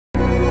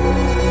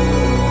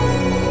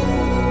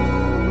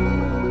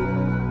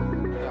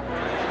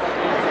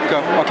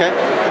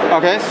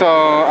Okay.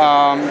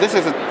 So this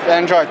is an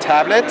Android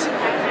tablet,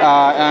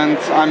 and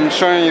I'm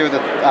showing you the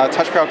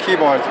TouchPal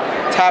keyboard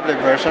tablet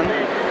version.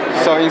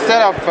 So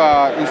instead of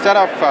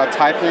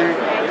typing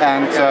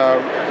and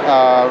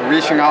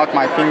reaching out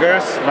my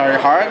fingers very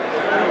hard,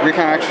 we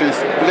can actually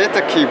split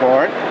the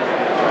keyboard.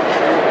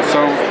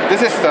 So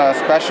this is the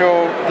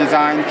special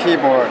design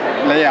keyboard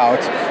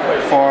layout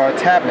for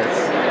tablets.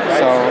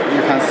 So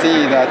you can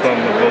see that from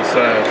both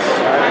sides,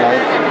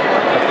 right,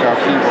 of your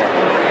keyboard.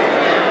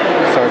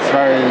 So it's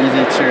very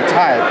easy to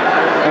type.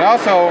 And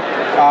also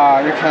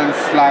you can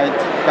slide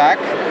back,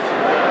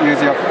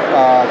 use your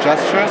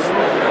gestures,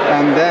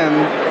 and then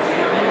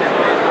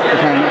you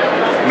can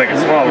make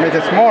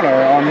it smaller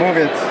or move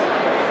it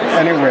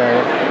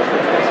anywhere,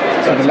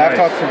 to the left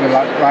or to the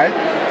right.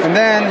 And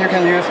then you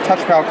can use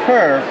TouchPal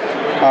Curve,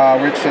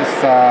 which is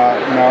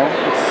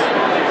it's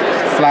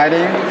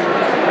sliding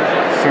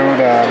through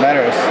the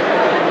letters.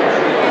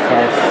 So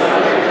it's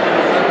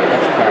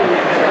TouchPal.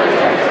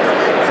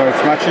 So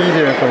it's much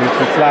easier for you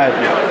to slide.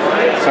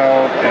 So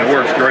and it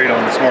works great on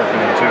the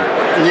smartphone too.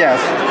 Yes,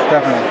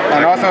 definitely.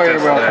 And also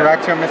it will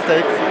correct your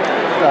mistakes,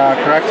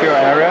 correct your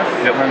errors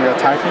when you're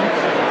typing.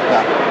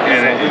 Yeah.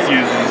 And it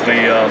uses the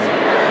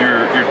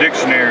your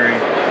dictionary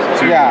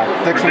to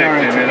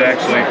predict, and it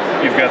actually,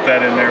 you've got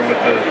that in there with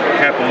the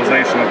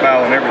capitalization of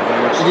vowel and everything.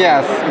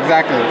 Yes,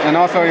 exactly. And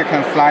also you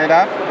can slide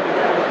up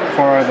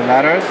for the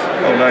letters,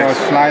 or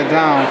slide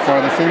down for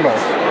the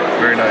symbols.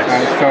 Very nice.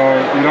 And so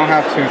you don't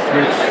have to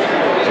switch.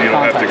 So you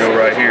don't have to go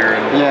right here.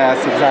 Yes,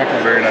 exactly.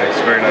 Very nice,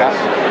 very nice.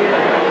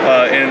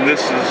 Yeah. And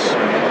this is,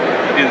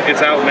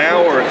 it's out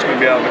now, or it's going to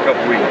be out in a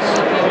couple weeks?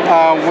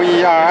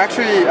 We are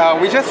actually,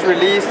 we just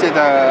released it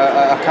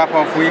a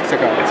couple of weeks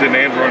ago. It's in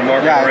Android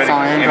market already? Yeah, it's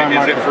on Android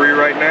market. Is it free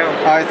right now?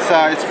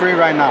 It's free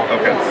right now.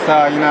 Okay. It's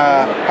in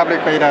a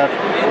public beta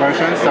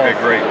version, so okay,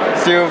 great.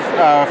 Still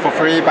for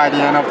free by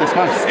the end of this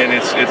month. And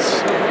it's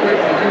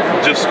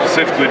just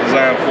specifically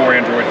designed for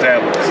Android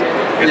tablets.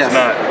 It's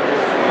not,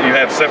 you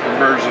have separate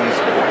versions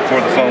for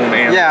the phone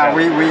and yeah,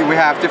 the tablet. we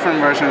have different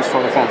versions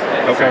for the phone.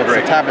 Okay, so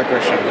great. It's a tablet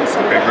version.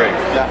 Okay, great.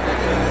 Yeah.